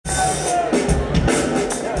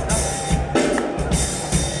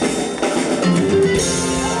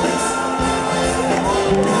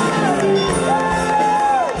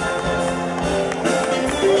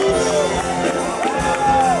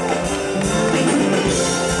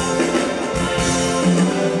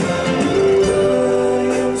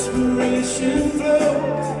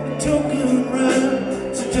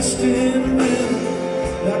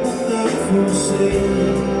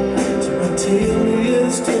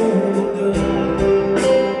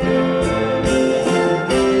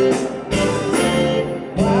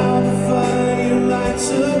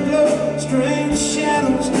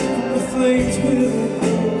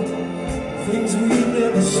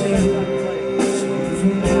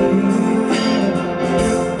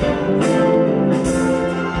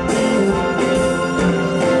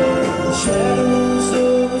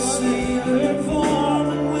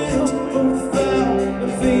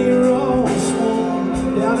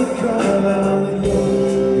the call out of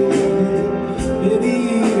many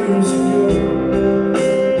years ago.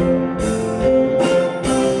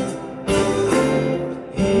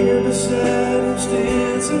 Here beside him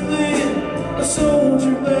stands a man, a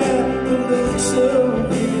soldier by the looks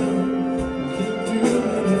of him. Came through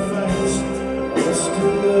many fights, lost to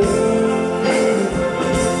love.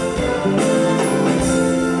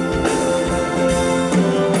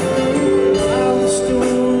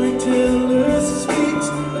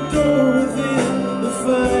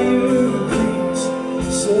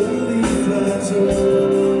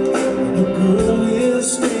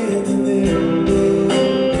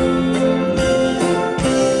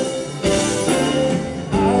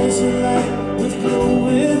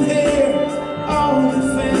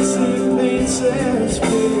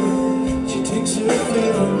 She takes her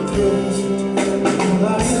veil and throws it to the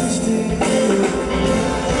lion's den.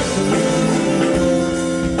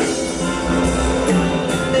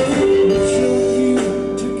 Show you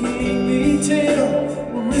to gain me tail,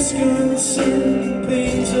 we're risking certain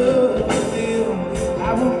pains of hell. I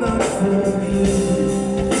will not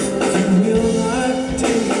forgive if you will not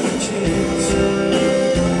take a chance.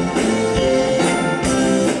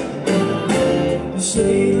 The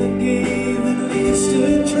sailor gave at least a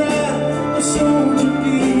try, a soldier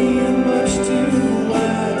being much too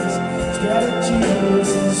wise.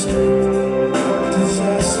 Strategies and strength,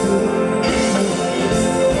 disaster.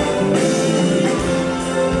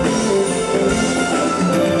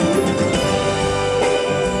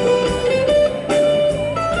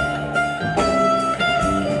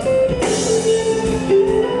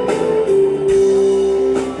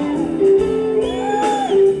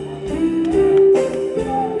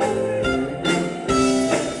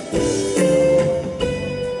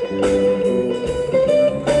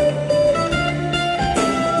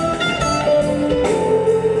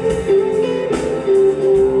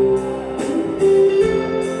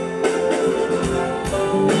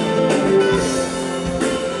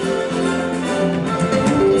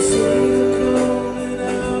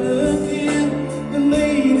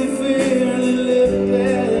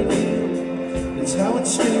 How it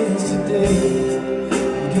stands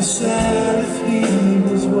today, decide if he